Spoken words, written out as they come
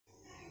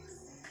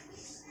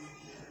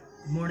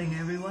Good morning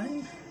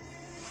everyone.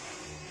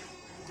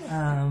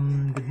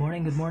 Good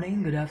morning,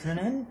 good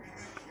afternoon,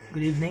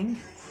 good evening.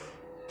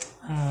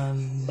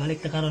 Balik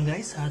na karon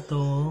guys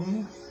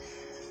atong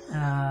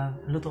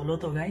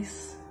luto-luto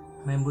guys.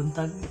 May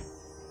buntag.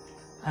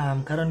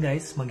 Karon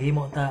guys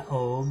maghimo ta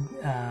og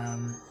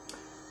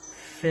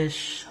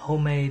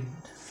homemade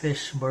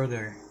fish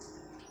burger.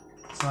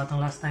 So atong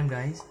last time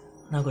guys,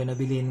 nakoy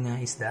nabilin nga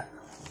isda.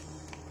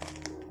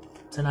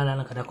 Sana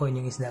lang kadako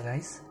yung isda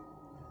guys.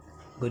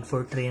 Good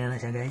for 3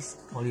 na siya guys.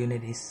 All you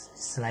need is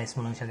slice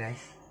mo lang siya guys.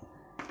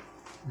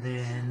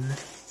 Then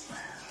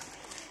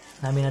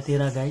namin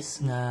natira guys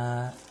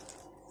nga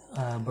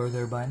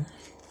burger bun.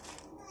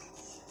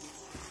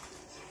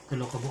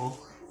 Tulo ka buok.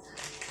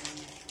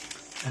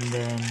 And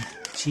then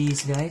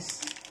cheese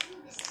guys.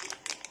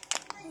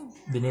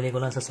 Binili ko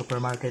lang sa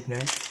supermarket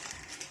guys.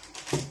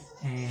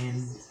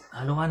 And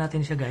haluan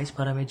natin siya guys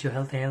para medyo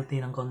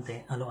healthy ng konti.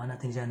 Haluan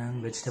natin siya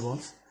ng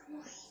vegetables.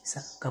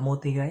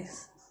 Kamuti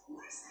guys.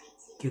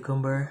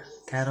 Cucumber,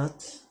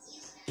 carrots,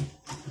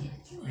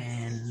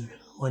 and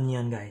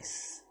onion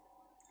guys.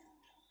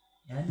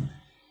 Yan.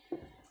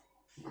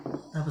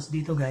 Tapos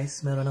dito guys,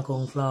 meron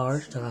akong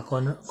flour, tsaka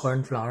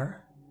corn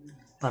flour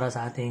para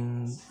sa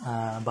ating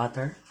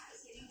butter.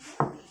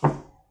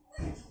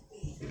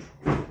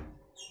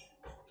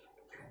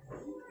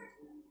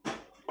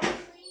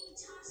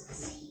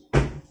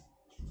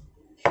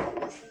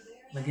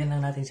 Lagyan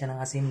lang natin siya ng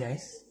asin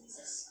guys.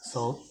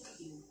 Salt.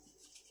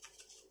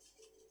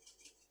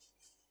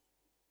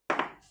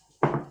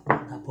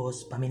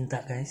 Tapos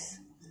paminta guys.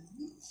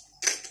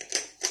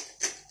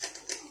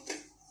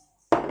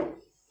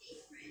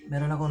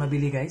 Meron akong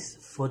nabili guys,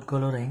 food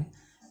coloring.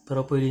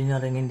 Pero pwede nyo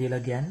rin hindi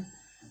lagyan.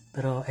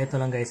 Pero ito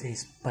lang guys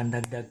is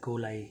pandagdag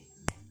kulay.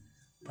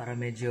 Para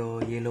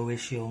medyo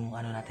yellowish yung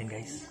ano natin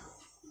guys.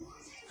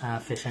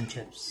 Fish and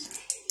chips.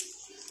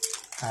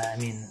 I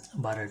mean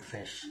buttered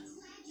fish.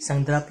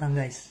 Isang drop lang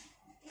guys.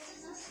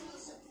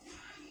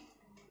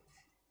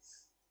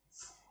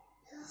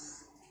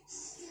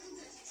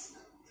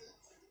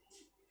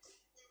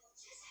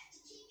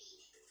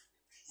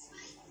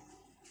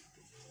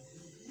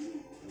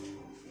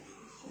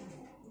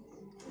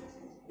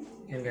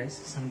 Yan guys,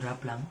 isang drop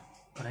lang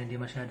para hindi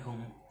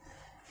masyadong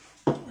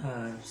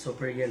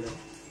super yellow.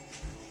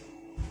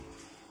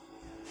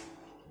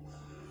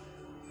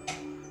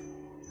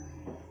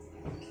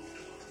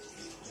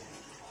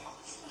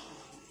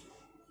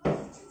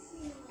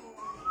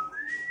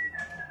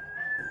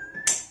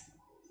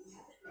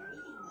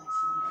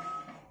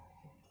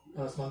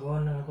 Tapos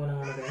mag-on lang ako ng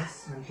ano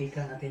guys,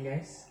 mantika natin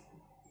guys.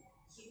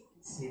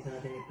 Dito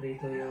natin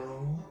iprito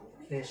yung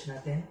fish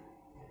natin.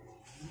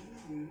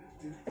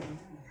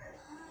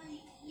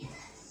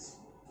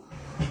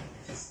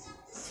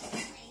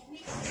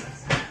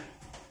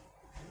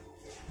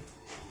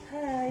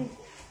 Hi!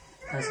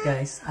 Tapos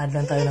guys, add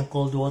lang tayo ng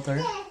cold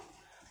water.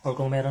 Or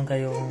kung meron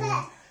kayong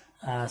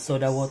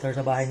soda water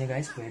sa bahay niyo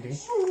guys, pwede.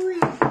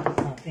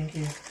 Thank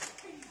you.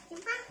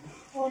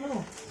 Oh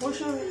no,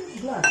 where's your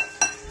glass?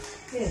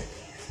 Here.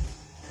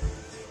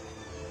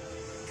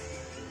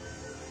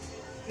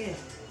 Here.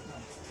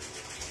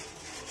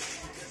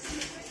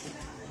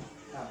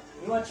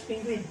 You watch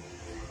penguin.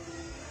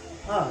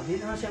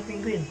 Dito na siya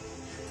penguin.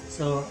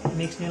 So,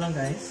 mix nyo lang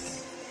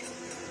guys.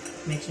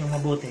 Mix nyo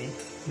mabuti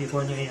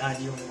before nyo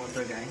i-add yung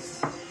water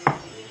guys.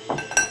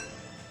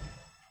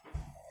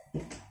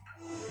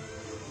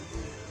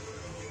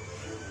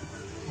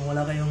 Kung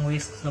wala kayong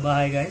whisk sa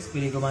bahay guys,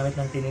 pwede gumamit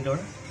ng tinidor.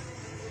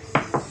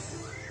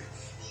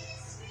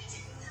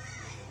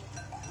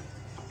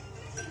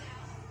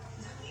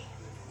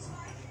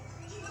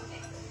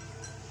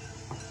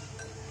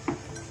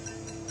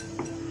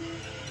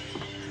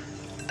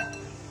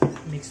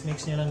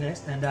 Mix nyo lang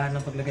guys, dahan-dahan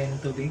lang paglagay ng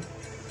tubig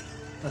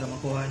para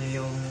makuha nyo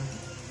yung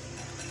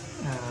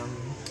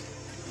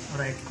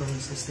right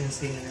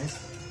consistency guys.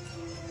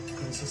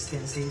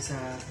 Consistency sa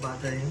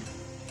butter nyo.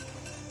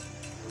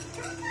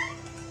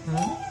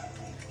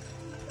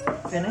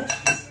 Finish?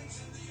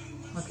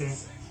 Okay.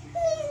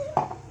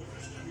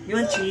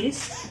 You want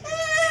cheese?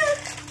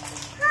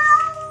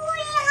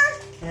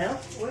 Yeah?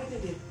 Where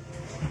did it?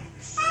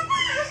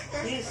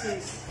 This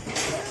is...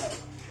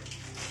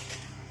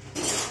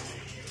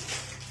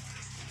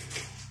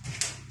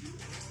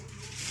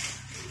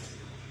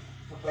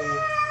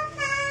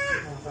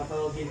 Papa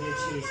will give you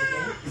cheese,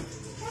 okay?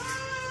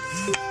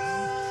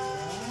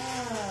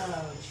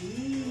 Wow,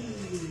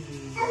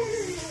 cheese!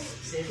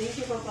 Say thank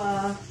you,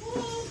 Papa.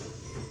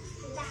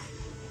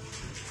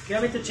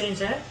 You want me to change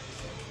that?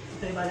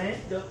 The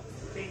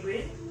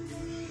penguin?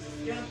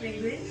 You want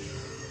penguin?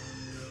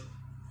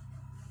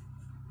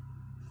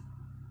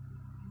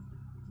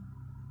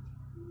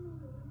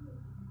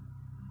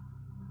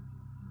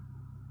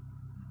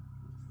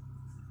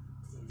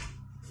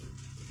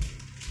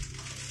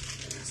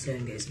 So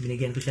yun guys,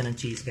 binigyan ko siya ng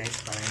cheese guys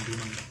para hindi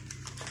nang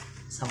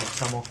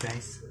samok-samok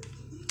guys.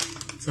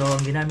 So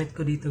ang ginamit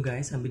ko dito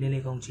guys, ang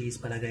binili kong cheese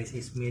pala guys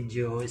is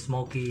medyo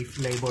smoky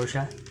flavor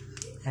siya.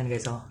 Ayan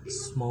guys, oh,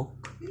 smoke.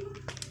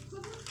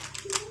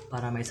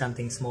 para may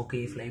something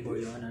smoky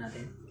flavor yung ano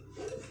natin.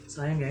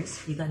 So ayan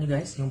guys, kita nyo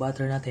guys yung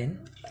butter natin.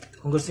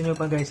 Kung gusto nyo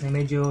pa guys na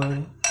medyo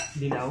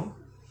dilaw,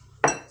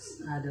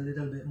 add a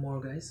little bit more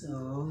guys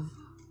of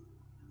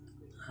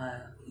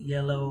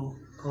yellow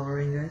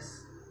coloring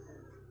guys.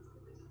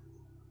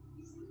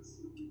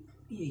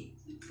 Yay,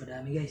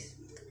 padami guys.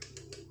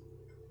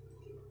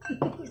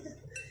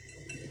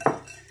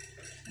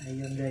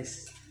 Ayun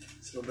guys,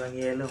 sobrang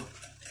yellow,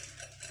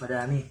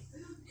 padami.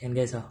 Yan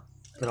guys oh,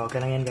 pero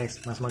okay lang yan guys,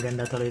 mas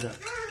maganda tuloy ito.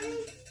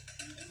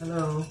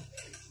 Hello,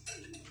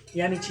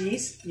 yummy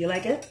cheese, you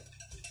like it?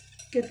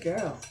 Good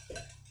girl.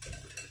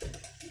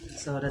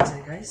 So that's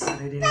it guys,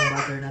 ready na yung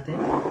butter natin.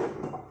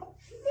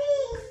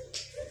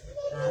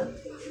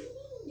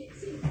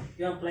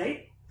 You want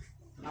plate?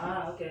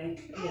 Ah, okay.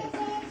 Yeah.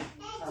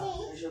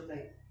 Oh, there's your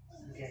plate.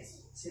 Okay,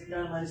 sit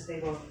down by this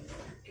table.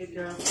 Good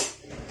girl.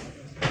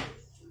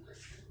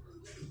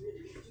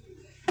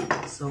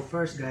 So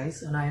first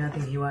guys, unahin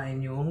natin hiwain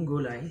yung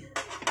gulay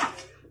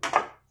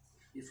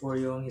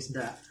before yung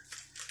isda.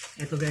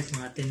 Ito guys,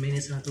 mga 10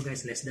 minutes na to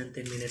guys, less than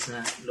 10 minutes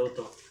na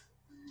loto.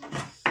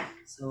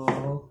 So,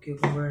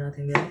 cucumber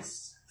natin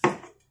guys.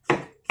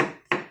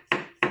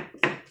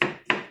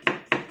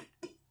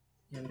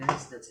 Yan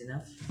guys, that's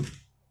enough.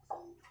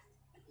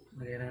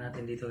 Lagyan lang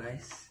natin dito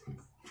guys.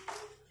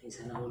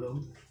 Isa na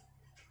hulog.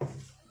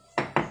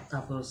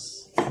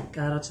 Tapos,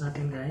 carrots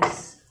natin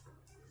guys.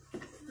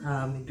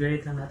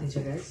 Grate lang natin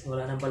siya guys.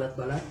 Wala nang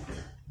balat-balat.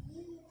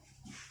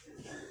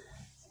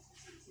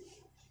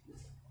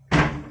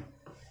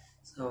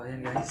 So,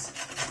 ayan guys.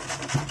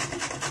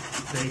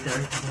 Grater.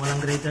 Kung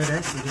walang grater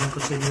guys, bigyan ng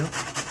kutsilyo.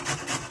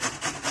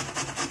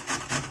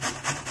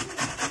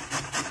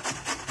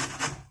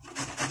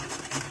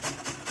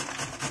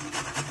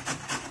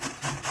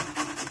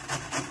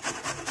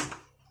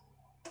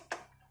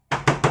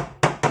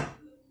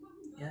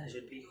 Yeah, it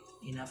should be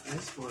enough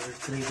guys for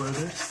 3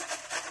 burgers.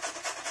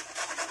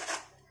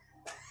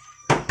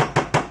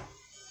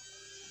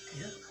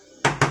 Yeah.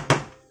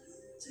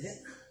 That's it.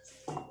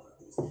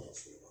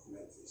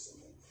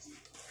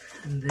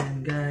 And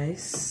then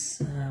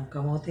guys,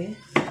 kamote.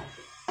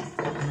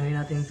 Anuhin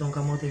natin itong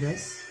kamote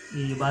guys.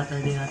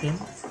 I-butter din natin.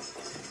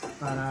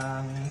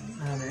 Parang,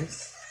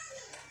 guys.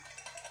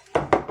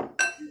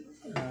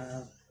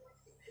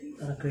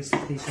 Para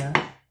crispy siya.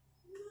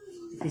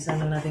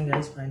 Ipisan lang natin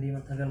guys para hindi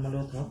matagal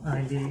maluto.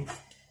 Hindi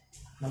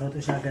maluto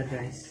siya agad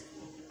guys.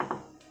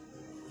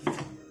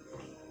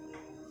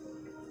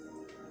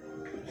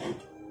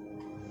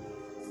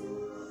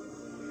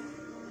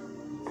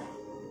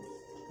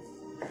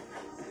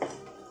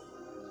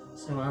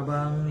 So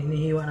habang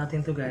hinihiwa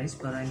natin to guys,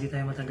 para hindi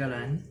tayo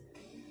matagalan,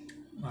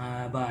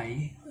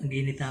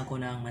 ginit na ako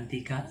ng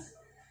mantika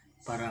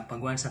para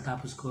pag once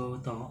natapos ko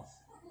to,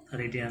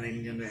 ready na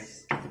rin yun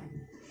guys.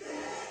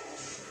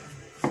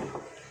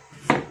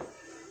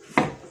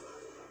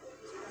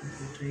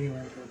 1,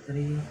 2,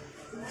 3.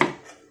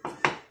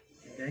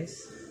 Okay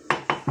guys.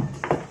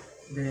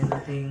 Then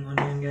nating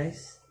onion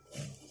guys.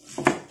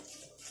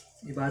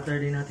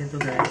 I-butter din natin to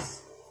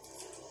guys.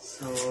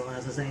 So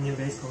nasa sa inyo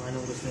guys kung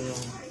anong gusto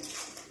nyong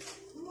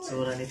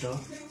sura nito.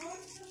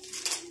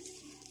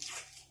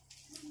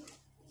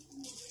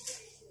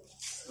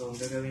 So ang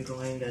gagawin ko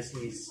ngayon guys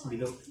is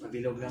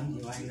pabilog lang.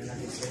 Iwain na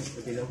natin guys,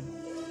 pabilog.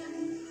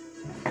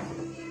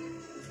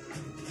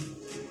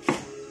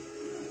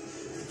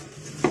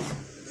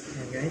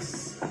 Ayan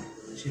guys,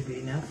 that should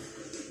be enough.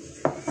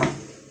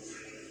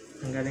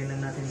 Tanggalin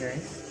lang natin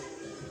guys.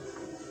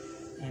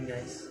 Ayan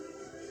guys,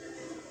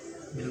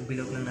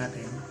 bilog-bilog lang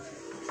natin.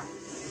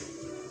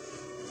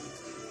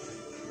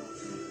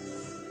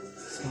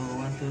 So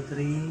 1, 2,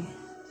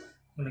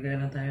 3. Maglagay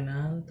lang tayo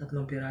ng 3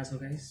 piraso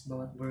guys,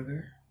 bawat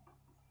burger.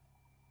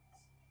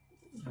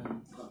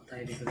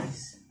 Tayo dito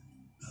guys.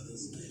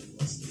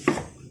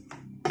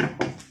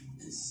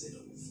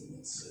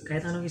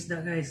 Kahit anong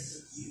isda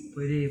guys,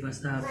 pwede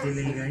basta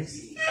fillet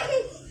guys.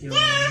 Yung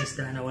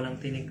isda na walang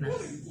tinik na.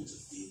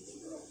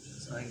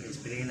 So ayun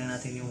guys, piliin lang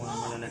natin yung mga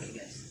malalaki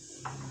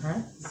guys. Huh?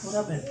 What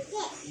happened?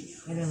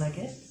 You didn't like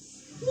it?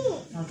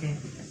 Okay.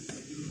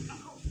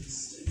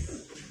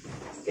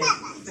 Okay,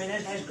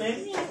 finish ice cream?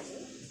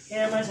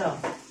 Here myself.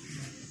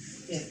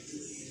 Okay.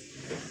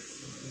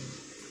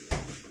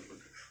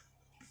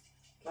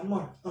 One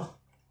more. Oh,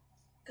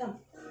 come.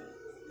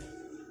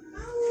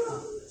 Oh,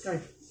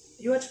 sorry.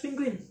 You watch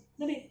Penguin.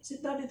 Dali,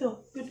 sit down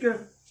dito. Good girl.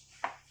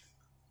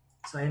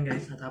 So ayun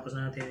guys, natapos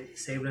na natin.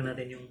 Save lang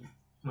natin yung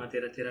mga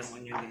tira-tira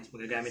onion guys.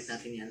 Magagamit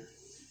natin yan.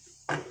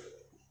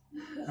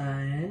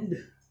 And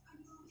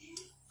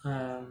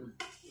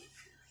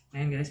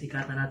ayan guys,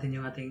 ikata natin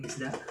yung ating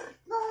isda.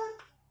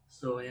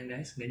 So ayan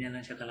guys, ganyan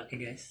lang siya kalaki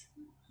guys.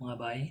 Mga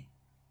bay.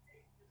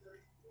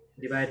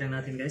 Divide lang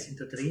natin guys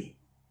into 3.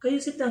 Kayo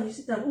sit down, you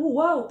sit down. Oh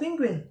wow,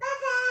 penguin.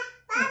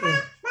 Okay.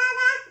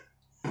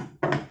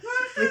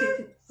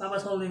 Wait.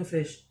 Papa's holding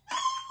fish.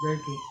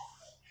 Dirty.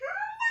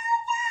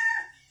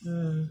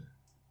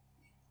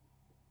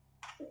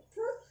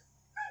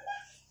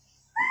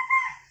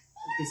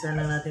 Umpisa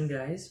na natin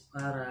guys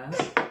para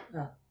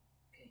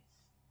okay.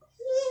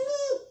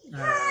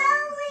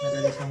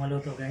 Madali siyang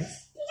maluto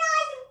guys.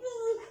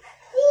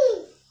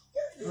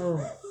 Oh.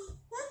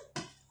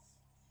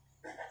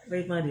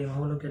 Wait Madi,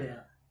 mahulog ka rin.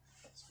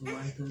 So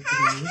 1, 2, 3.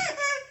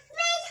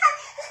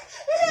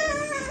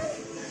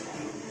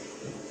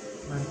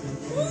 1,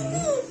 2,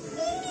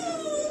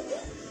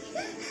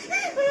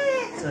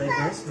 3. So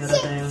guys,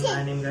 meron tayong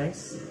 6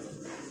 guys.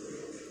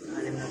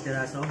 6 na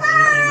piraso. Mainit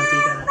na yung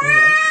mantika natin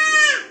guys.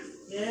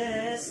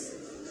 Yes!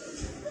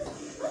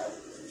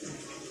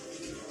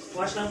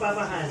 Wash lang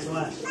Papa hands,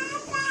 wash.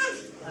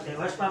 Okay,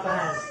 wash Papa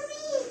hands.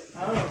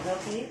 Oh,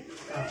 healthy?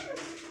 Oh.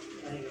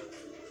 Very good.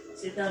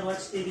 Sit down,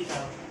 watch TV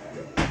now.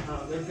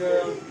 Oh, good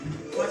girl.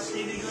 Watch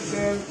TV, good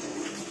girl.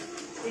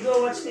 You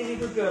go watch TV,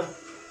 good girl.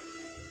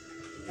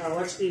 Oh,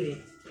 watch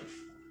TV.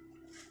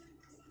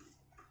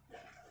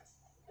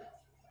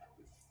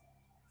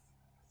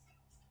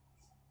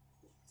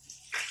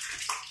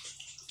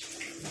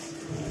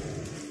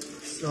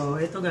 So,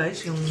 ito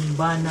guys, yung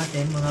bahan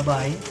natin, mga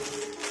bahay.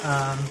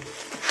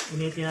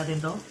 Initin natin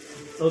to.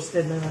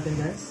 Toasted lang natin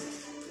guys.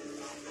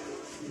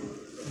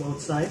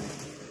 Both side.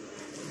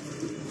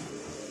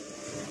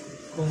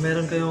 Kung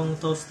meron kayong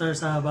toaster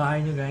sa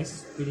bahay nyo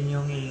guys, pwede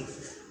nyo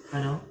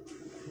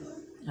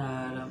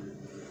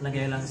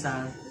lagay lang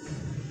sa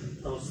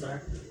toaster.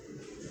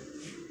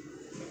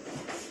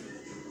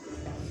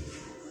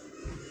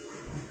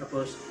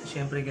 Tapos,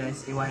 syempre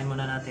guys, iwain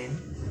muna natin.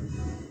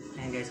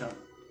 Ayan guys, oh.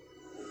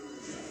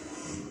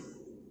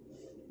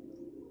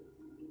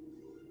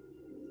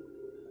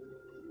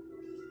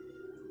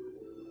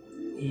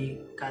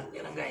 I-cut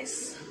nyo lang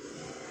guys.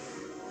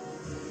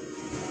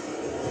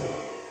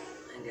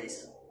 Ayan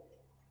guys.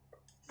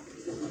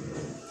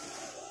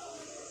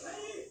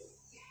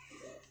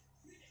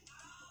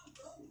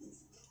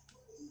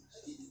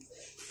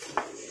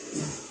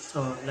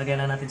 So, lagyan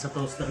na natin sa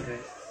toaster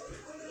guys.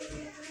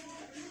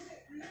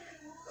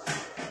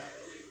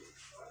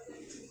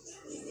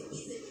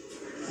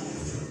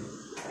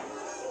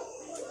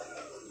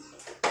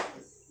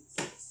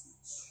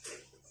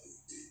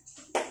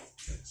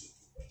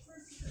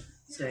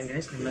 So yan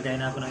guys,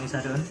 naglagay na ako ng isa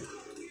doon.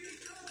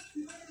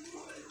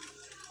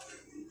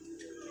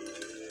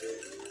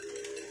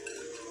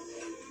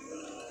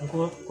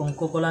 Kung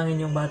kukulangin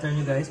yung butter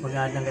nyo guys,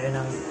 mag-add lang kayo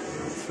ng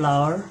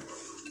flour,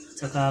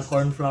 saka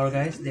corn flour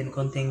guys, then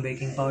konting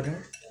baking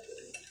powder.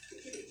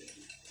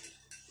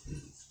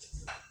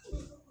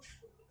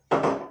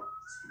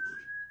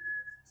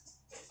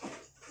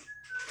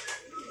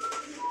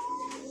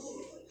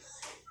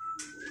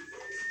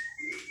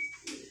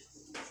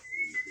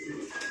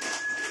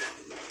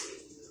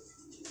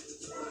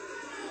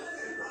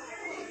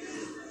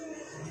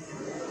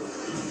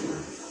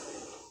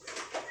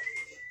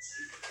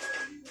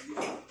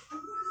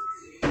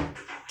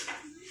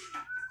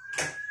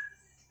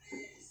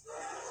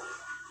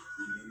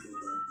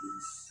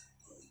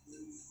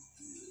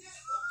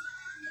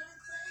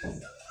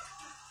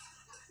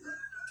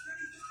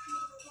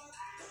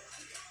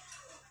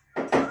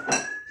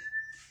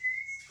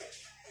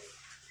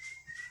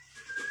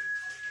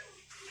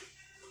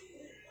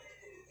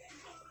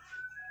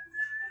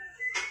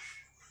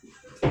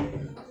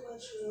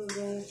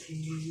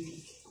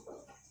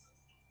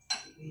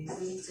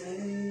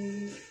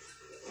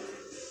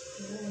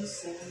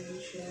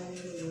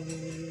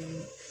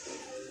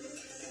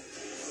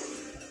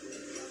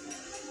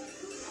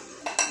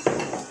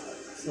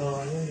 So,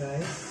 ayun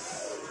guys.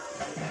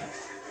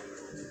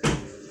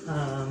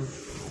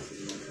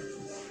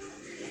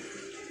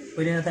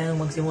 Pwede na tayong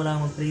magsimula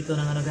magprito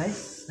ng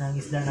guys, ng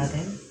isda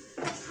natin.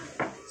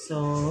 So,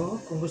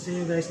 kung gusto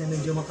niyo guys na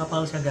medyo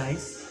makapal siya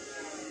guys,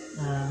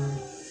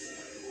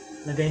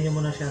 lagay niyo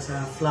muna siya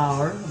sa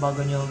flour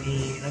bago niyo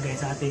ilagay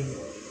sa ating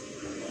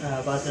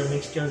butter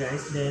mixture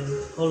guys. Then,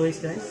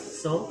 always guys,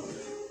 salt,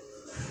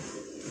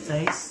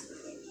 size,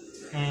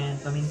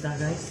 and paminta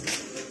guys.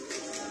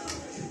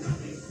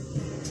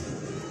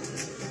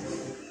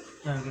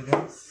 Okay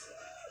guys.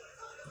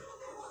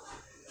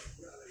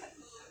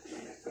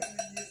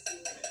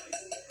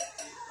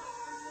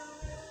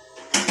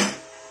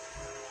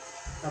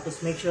 Tapos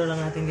make sure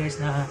lang natin guys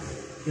na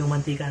yung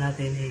mantika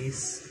natin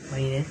is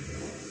mainit.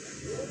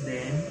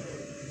 Then,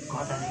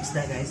 kuha tayo ng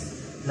isda guys.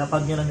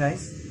 Lapag nyo lang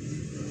guys.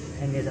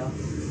 Ayan guys, oh.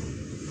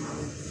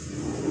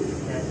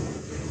 Ayan.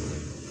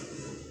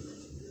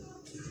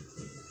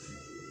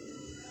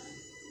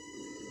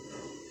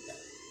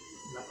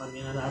 Lapag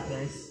nyo na lahat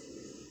guys.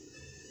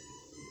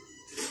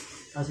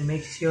 Tapos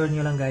make sure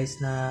nyo lang guys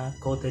na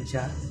coated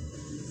siya.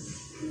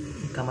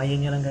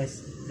 Kamayin nyo lang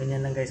guys.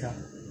 Ganyan lang guys, oh.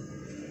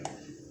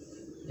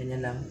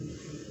 Ganyan lang.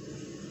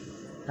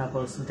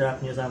 Tapos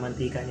drop nyo sa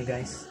mantika nyo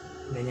guys.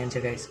 Ganyan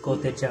siya guys.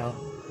 Coated siya, oh.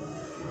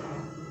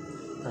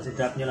 Tapos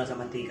drop nyo lang sa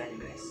mantika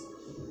nyo guys.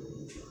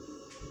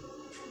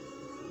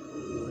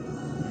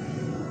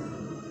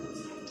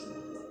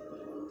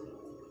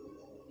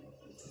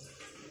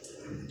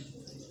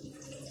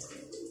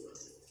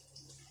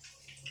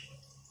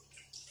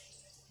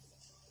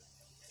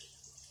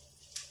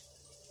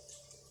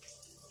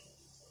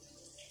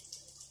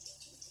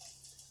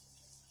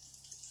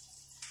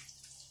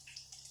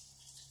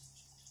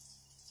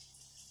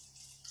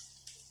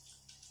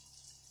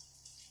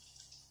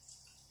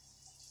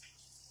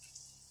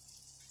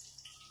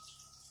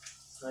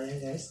 So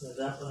ayan guys,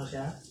 na-drop ko na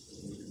siya.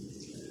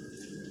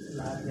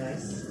 Lahat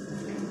guys.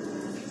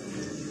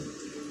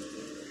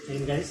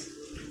 Ayan guys,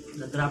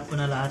 na-drop ko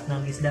na lahat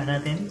ng isda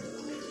natin.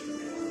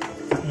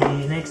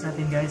 Next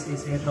natin guys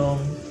is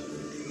itong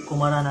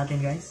kumara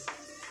natin guys.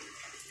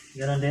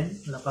 Ganon din,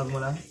 lapag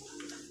mo lang.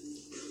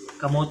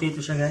 Kamote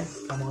ito siya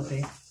guys,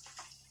 kamote.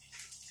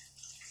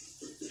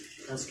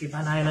 Tapos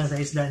kipanahin lang sa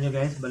isda nyo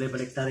guys,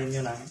 balik-baliktarin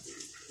nyo lang.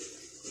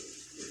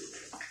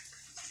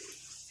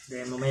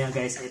 Then mamaya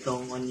guys,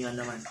 itong onion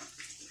naman.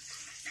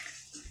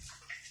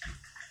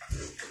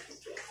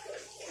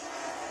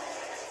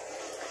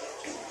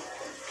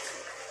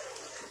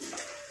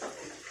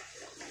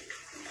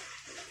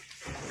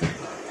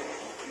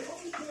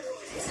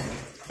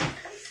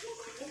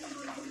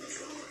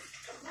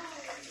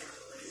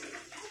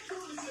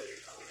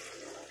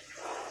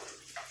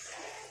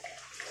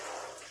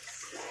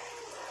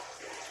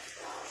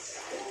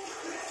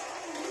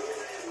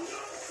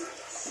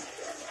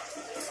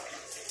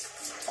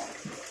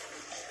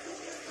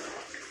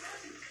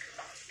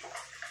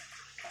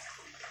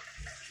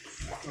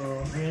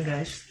 So, ayun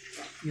guys,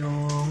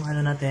 yung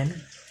ano natin,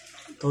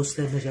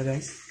 toasted na siya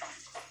guys.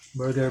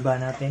 Burger ba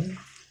natin.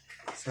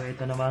 So,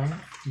 ito namang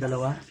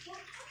dalawa.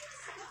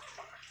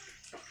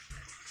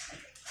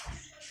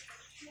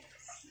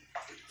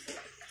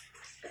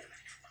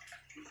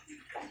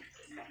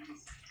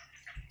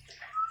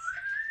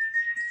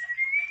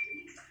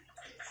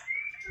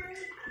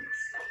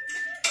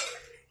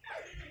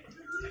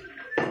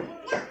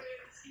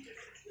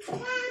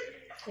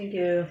 Thank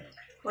you.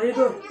 Where you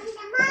go?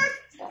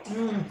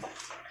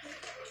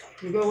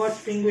 You go watch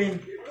penguin.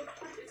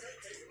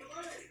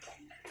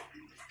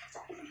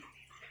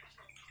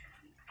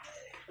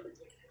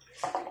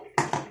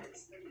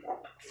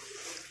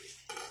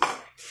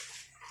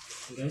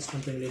 So guys,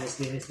 konting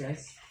linis-linis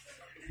guys.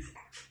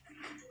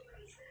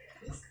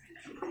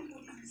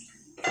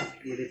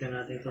 Dilitan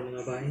natin itong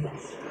mga bahay.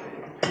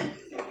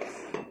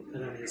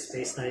 Para may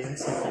space tayo.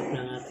 Set up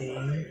ng ating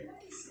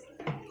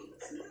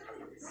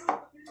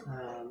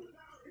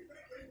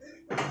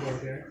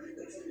burger.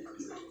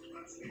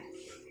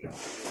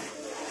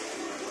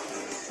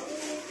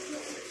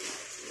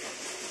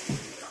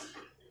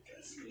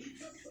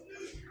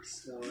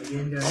 So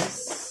again guys,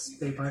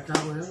 paper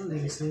towel,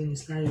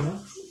 linis-linis tayo.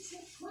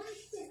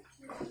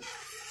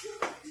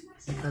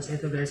 Tapos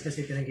ito guys,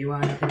 kasi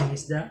pinag-iwaan natin ng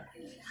isda.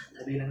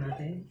 Tabi lang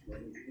natin.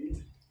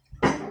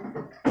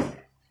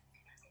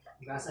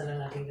 Gasa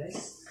lang natin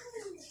guys.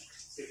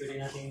 Kasi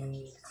pwede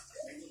natin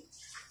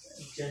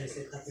dyan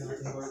set up yung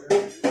ating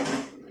burger.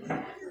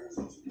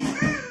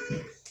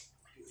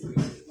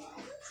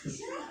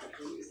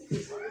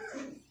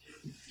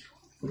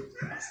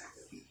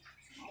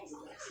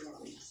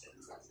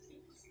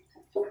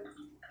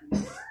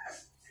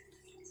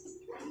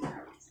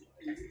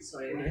 So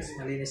ayun guys,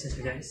 malinis na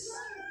siya guys.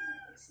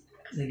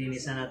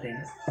 Nilinis na natin.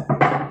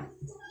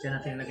 Diyan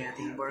natin lagay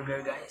natin yung burger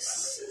guys.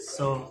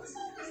 So,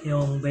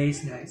 yung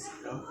base guys.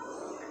 Ito.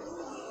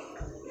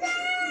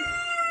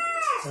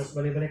 Tapos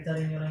balik-balik na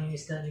rin nyo lang yung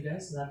isda nyo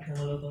guys. Lapit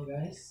na maluto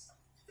guys.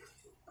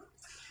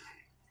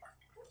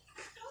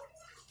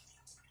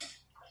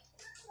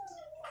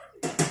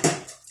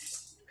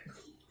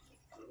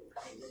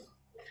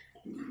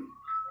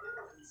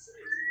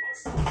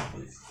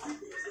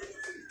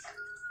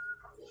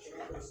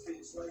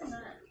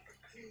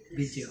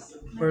 Video.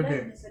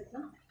 Burger.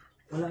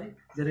 Wala eh.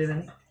 Dari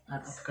lang eh.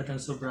 At katang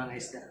sobrang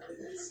isda.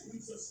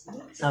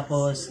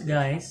 Tapos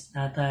guys,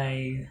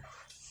 natay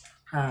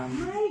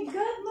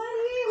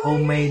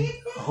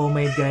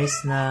homemade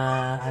guys na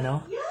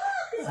ano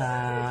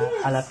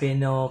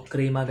jalapeno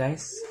crema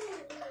guys.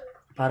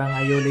 Parang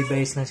aioli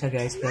base na siya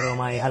guys, pero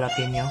may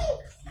jalapeno.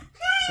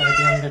 So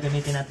ito yung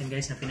gagamitin natin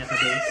guys na pinaka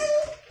base.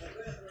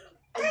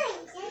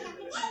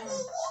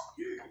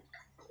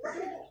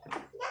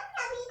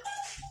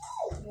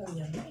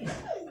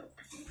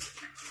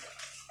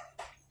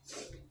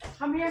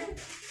 Come here.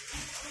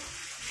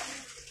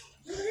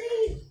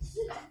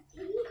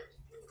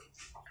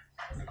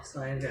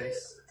 So ayan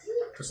guys,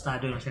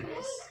 tostado na siya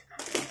guys.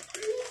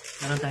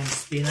 Meron tayong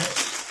spinach.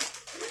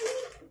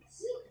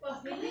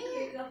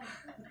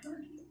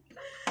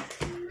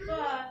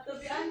 But to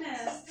be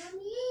honest,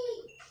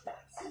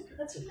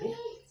 That's okay.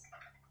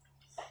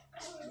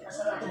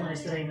 Masarap ito mga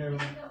strainer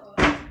mo.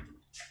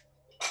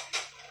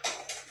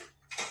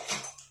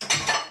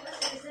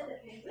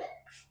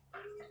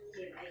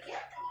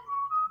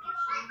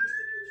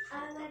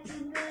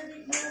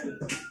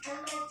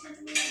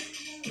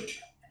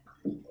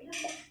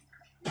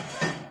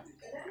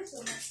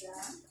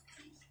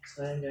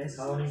 So ayan guys,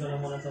 hawanin ko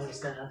lang muna itong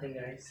isda natin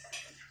guys.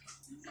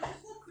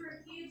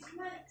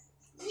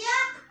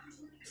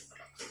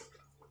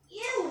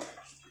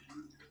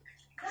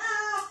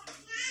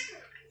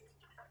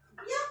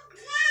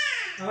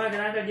 Okay,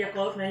 ganaan ka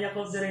Yakult. May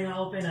Yakult na rin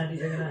na-open ha, di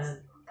siya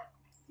ganahan.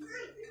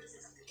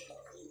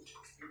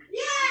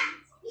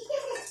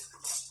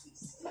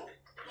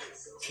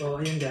 So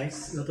ayun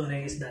guys, luto na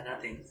yung isda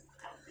natin.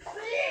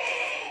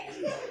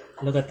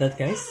 Look at that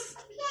guys.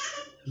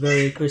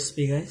 Very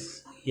crispy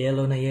guys.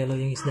 Yellow na yellow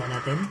yung isda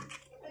natin.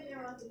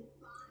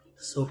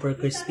 Super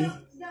crispy.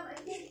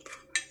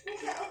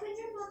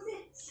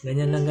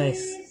 Ganyan lang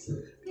guys.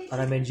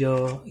 Para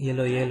medyo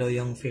yellow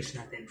yung fish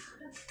natin.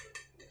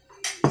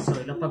 So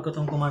ilapag ko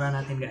tong kumara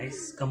natin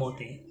guys.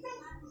 Kamote.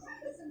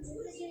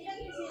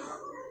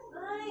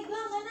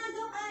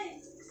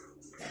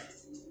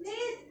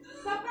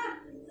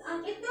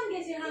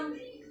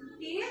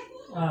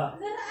 Ah.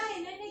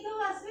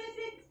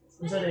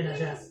 Unsa rin na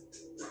siya?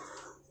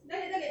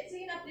 Dali.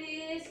 Sige na,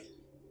 please.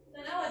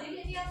 Tanawa,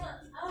 dili niya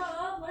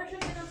more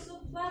siya ka ng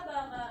soup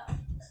baba ka.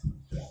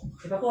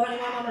 Ipakuha ni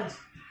Mama, Mads.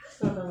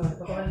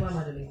 Ipakuha ni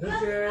Mama, dali. Good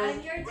girl.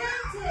 I'm your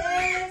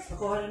dentist.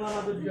 Ipakuha ni Mama,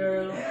 good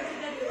girl.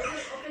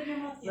 Open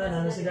your mouth.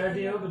 Yan, si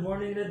Daddy. Oh. Good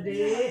morning,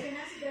 Daddy.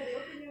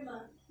 Open your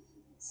mouth.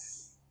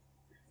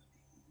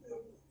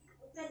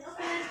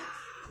 Open.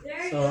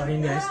 There So, ayun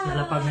guys,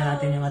 nalapag na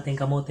natin yung ating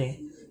kamote.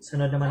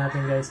 Sunod naman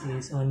natin guys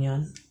is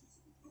onion.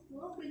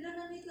 Oh, pila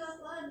na ni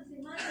Kapan, si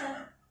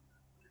Mata.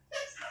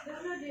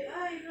 Dalo di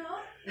ay,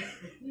 no?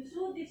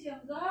 Nisudi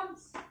siyang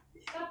gums.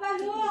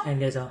 Kapalo! Ayun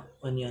guys, oh,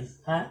 onion.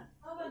 Ha?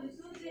 Aba,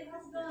 nisudi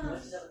has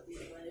gums.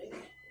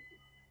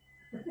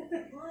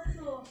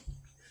 Also.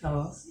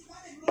 Tapos?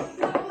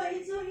 Aba,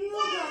 it's so huge.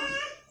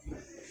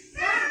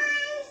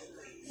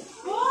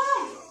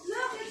 Oh!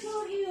 Look, it's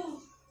so huge.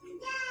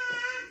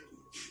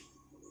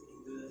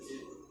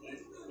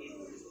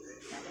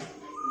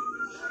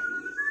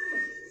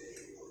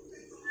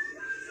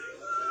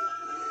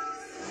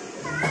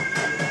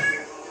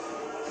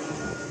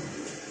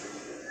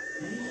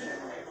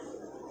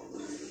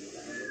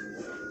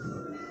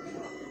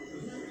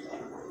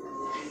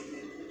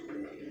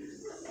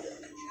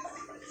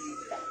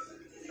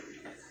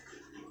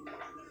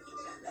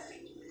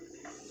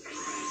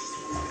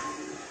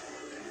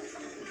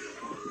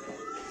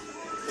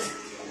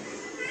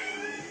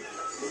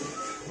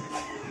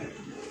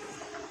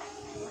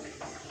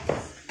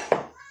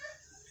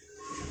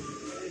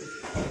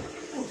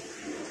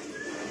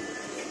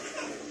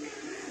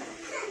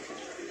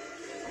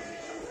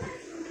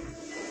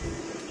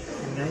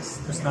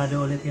 Guys,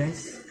 tostado ulit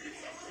guys.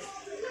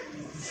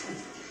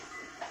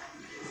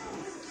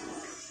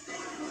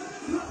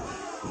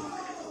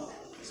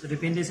 So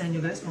depende sa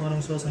inyo guys kung anong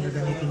sauce ang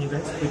gagamitin nyo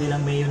guys. Pwede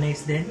lang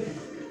mayonnaise din,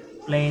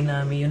 plain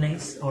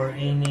mayonnaise or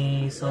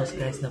any sauce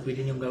guys na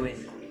pwede nyo gawin.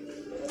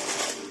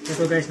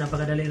 Ito guys,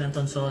 napakadali lang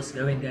tong sauce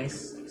gawin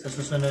guys. Sa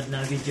susunod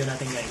na video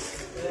natin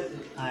guys,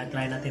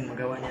 try natin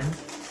magawa niyan.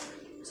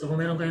 So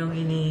kung meron kayong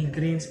any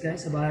greens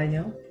guys sa bahay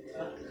nyo,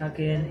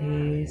 akin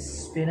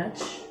is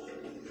spinach.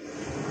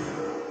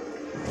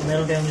 Kung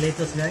meron kayong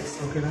lettuce guys,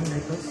 okay lang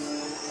lettuce.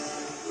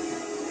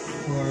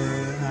 Or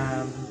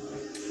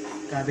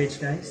cabbage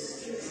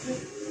guys.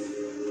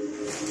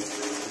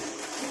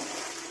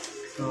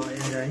 So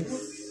ayan guys.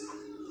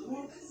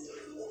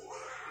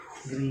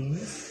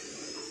 Greens.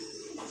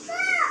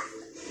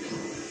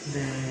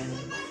 Then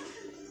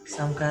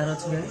some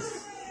carrots guys.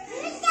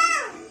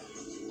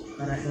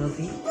 Para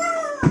healthy.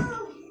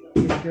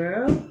 Good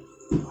girl.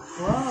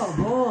 Wow,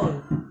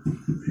 ball.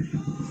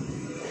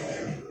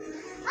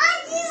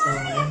 So,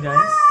 ayan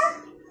guys.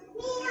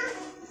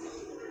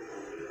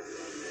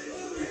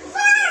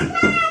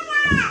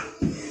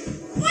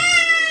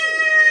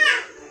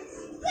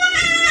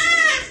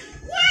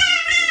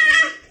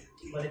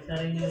 Balik na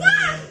rin yung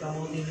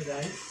kamuti nyo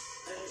guys.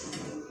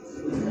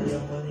 Balik na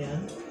yung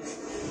yan.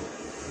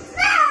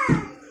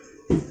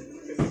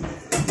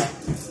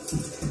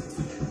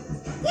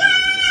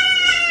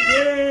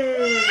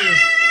 Yay!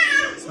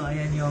 So,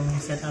 ayan yung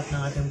setup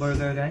ng ating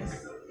burger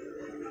guys.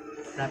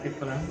 Lapit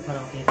ko lang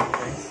para makita ko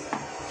guys.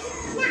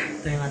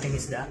 Ito yung ating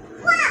isda.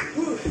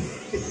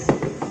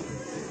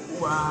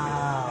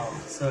 Wow!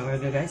 So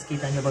burger guys,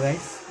 kita nyo ba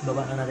guys?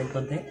 Baba na natin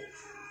konti.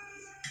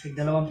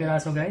 Tig-2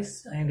 piraso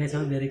guys. Ayun guys,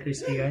 oh, very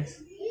crispy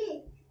guys.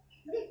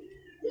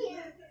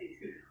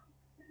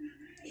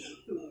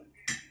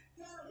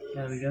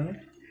 There we go.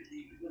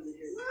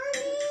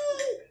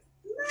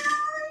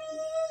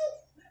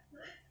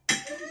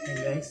 Ayun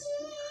guys.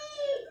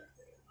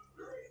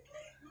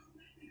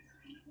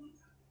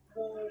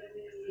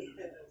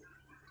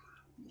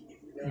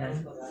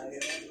 Yan.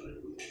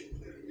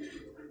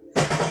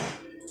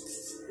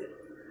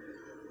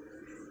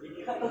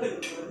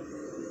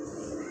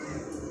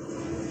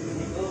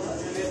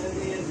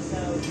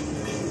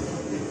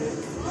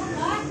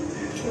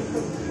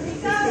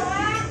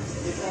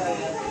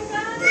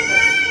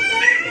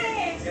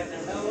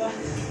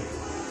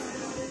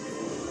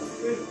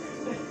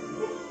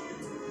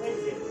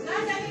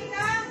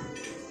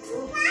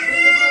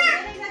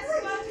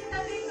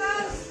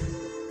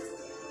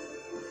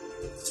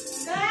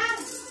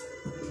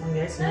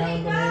 Guys,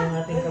 nalang ko na yung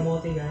ating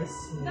kamote guys.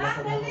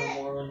 Nilapag na ng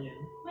more on yun.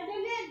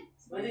 Madalin!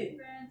 Mali.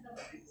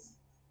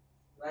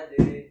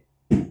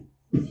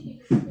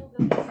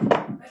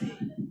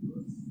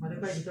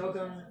 Malipay, dito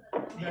kang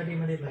daddy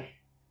malipay.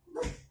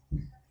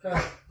 Ka,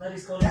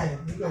 daddy's calling you.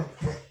 Dito.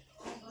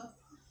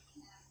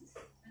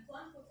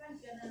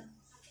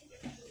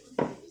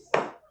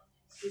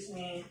 Excuse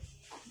me.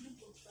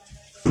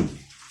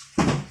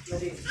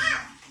 Daddy.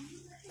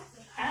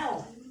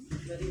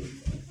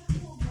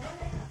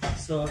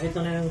 So,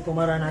 ito na yung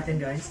kumara natin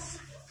guys.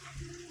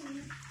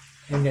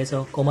 Ayan guys,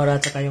 so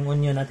kumara at saka yung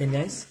onion natin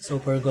guys.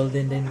 Super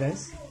golden din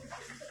guys.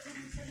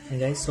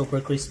 Ayan guys, super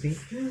crispy.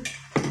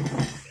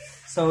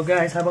 So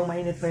guys, habang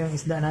mainit pa yung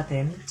isda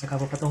natin, saka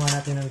papatungan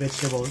natin ng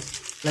vegetables,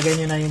 lagay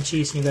nyo na yung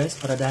cheese nyo guys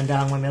para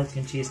dahan-dahang ma-melt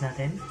yung cheese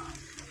natin.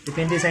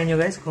 Depende sa inyo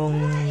guys kung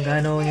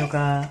gaano nyo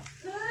ka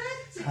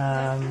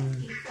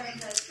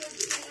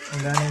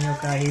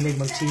hilig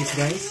mag-cheese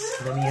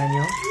guys. Damihan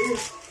nyo.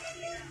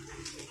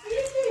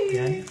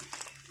 Yan.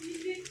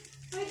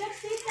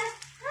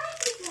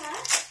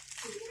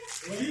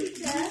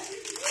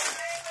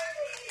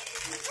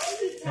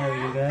 There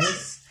you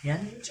guys.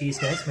 Yan, cheese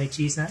guys. May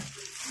cheese na.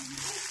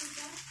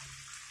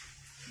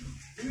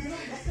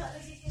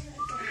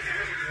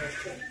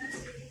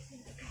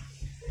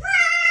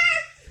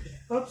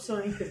 Oops,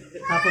 sorry.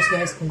 Tapos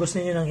guys, kung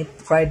gusto niyo ng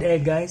fried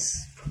egg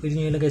guys, pwede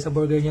niyo ilagay sa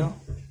burger niyo.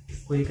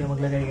 Pwede kayo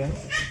maglagay guys.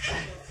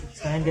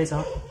 So ayan guys,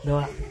 oh,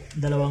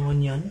 dalawang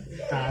onion.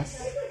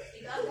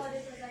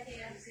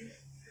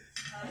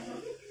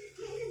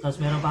 Tapos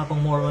meron pa akong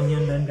more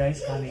onion din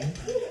guys, coming.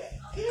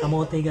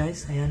 Kamote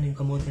guys, ayan yung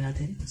kamote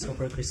natin.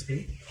 Super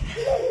crispy.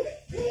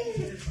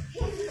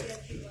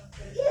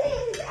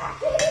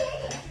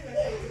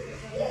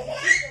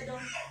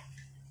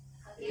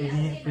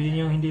 Pwede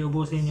nyo hindi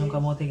ubusin yung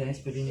kamote guys,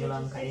 pwede nyo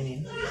lang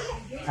kainin.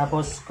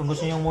 Tapos kung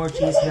gusto nyo more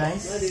cheese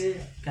guys, you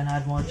can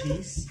add more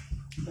cheese.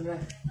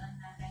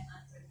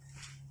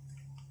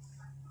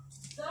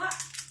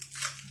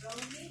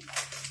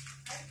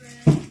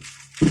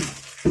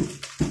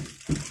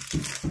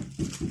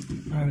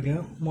 There we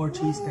go, more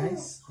cheese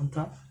guys on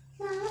top.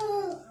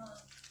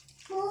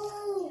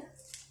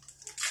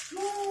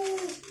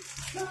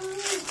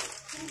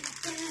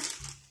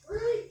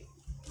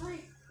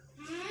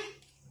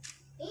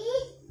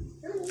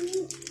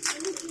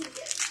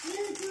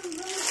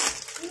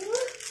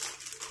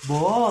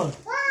 Ball!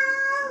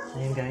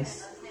 Ayan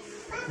guys.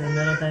 Then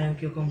meron tayong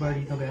cucumber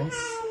dito guys.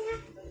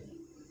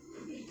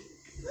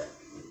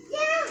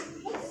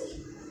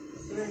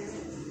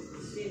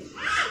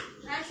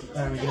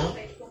 There we go.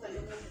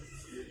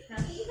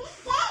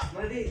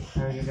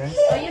 There we go guys.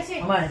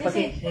 Ama,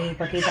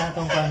 ipakita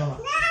itong paano.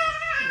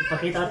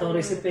 Ipakita itong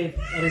recipe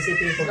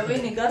ko.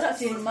 Sabi ni Gara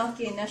si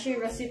Maki na siya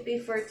recipe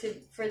for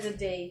the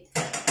day.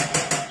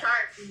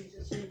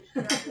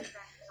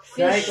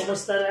 Guys,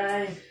 kumusta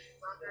rin?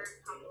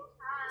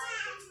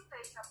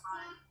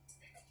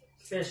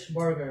 Fish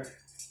burger.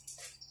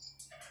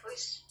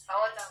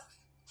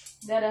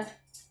 Dada.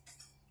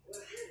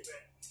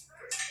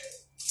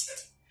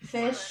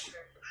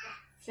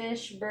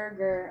 Fish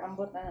burger.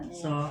 Ambot na niya.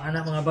 So,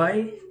 anak mga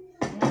bay.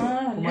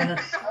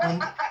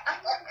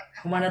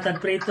 Kumanatag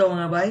prito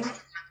mga bay.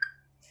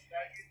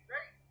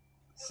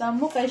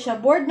 Samo kay siya.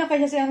 Bored na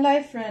kay siya siyang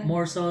life friend.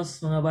 More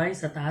sauce mga bay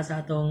sa taas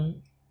sa atong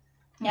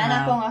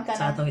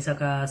sa atong isa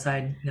ka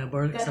side na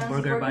sa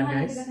burger bun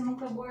guys.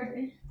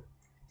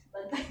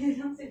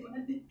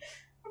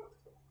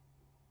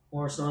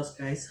 More sauce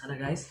guys. Ano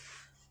guys?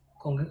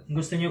 Kung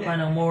gusto niyo pa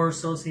ng more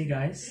saucy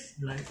guys,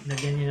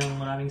 lagyan niyo ng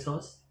maraming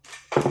sauce.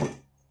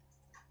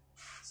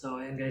 So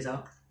ayan guys,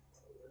 oh.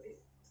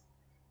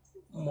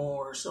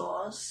 More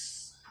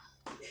sauce.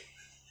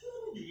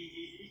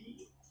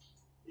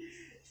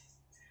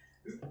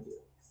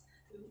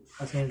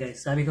 Kasi yan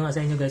guys, sabi ko nga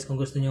sa inyo guys, kung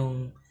gusto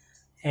nyong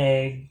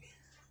egg,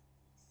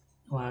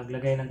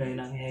 maglagay na kayo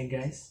ng egg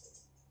guys.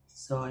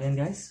 So ayan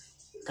guys,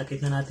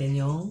 takip na natin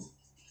yung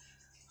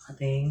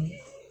ating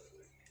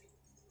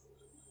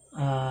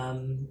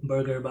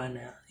burger bun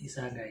na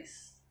isa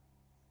guys.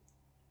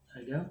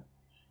 There you go.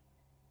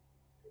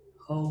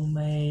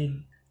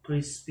 Homemade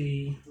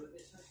crispy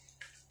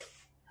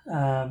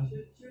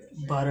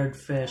buttered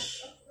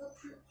fish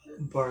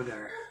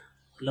burger.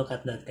 Look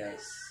at that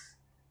guys.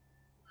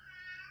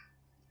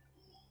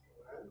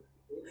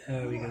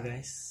 There we go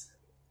guys.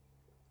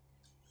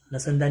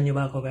 Nasandan nyo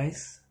ba ako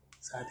guys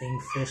sa ating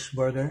fish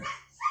burger?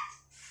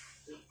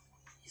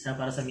 Isa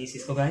para sa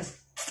misis ko guys.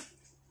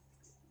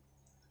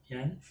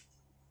 Yan.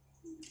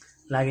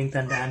 Laging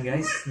tandaan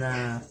guys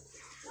na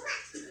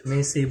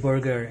Missy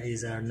burger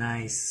is a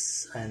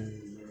nice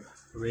and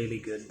really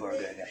good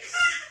burger guys.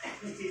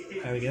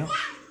 There we go.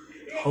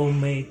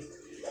 Homemade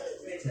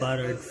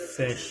buttered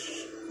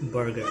fish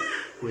burger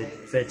with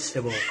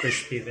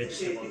crispy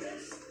vegetable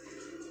guys.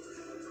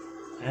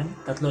 Ayan,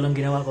 tatlo lang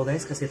ginawa ko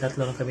guys kasi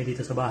tatlo lang kami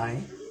dito sa bahay.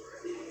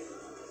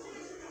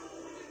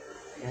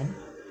 Ayan.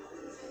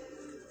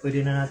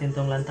 Pwede na natin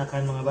tong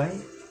lantakan mga bay.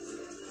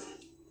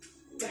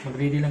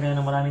 Mag-ready lang kayo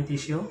ng maraming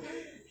tissue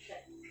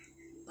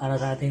para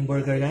sa ating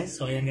burger guys.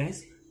 So ayan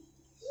guys.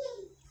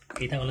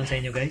 Kita ko lang sa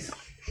inyo guys.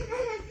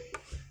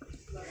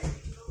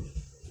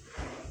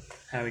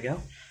 There we go.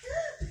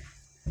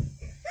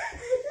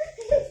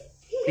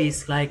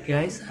 Please like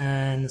guys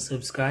and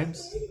subscribe.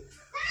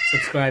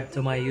 Subscribe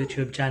to my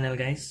YouTube channel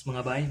guys.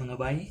 Mga bay.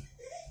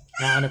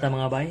 Naan na ta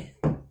mga bay.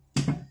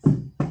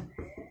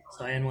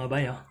 So ayan mga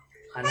bay oh.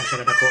 Anak sa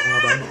katako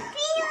mga bay.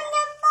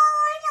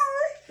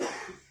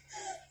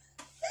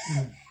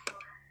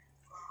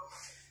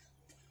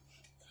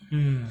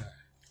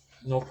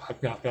 No cut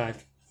guys.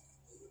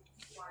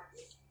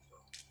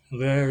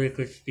 Very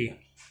crispy.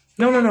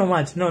 No,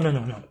 Mads. No.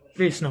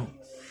 Please, no.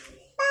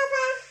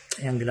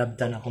 Ayan,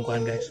 gilabtan akong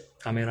kuhan guys.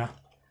 Camera.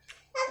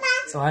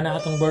 So, ana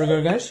atong burger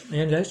guys.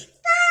 Ayan guys.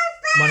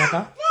 Kumana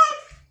ka?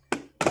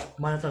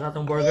 Kumana ka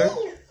atong burger?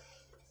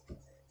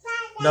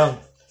 Dong.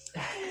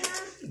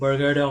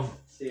 Burger dong.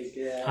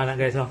 Ana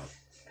guys, oh.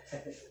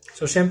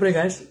 So, syempre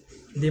guys,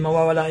 hindi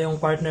mawawala yung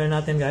partner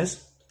natin guys.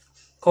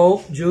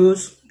 Coke,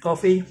 juice,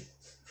 coffee.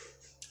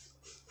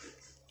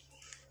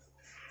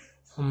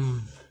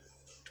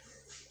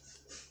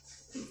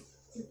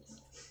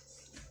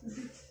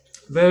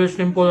 Very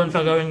simple lang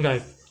sa gawin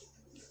guys.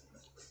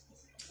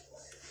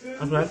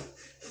 Okay?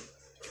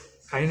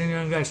 Kainin nyo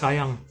yan guys,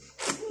 sayang.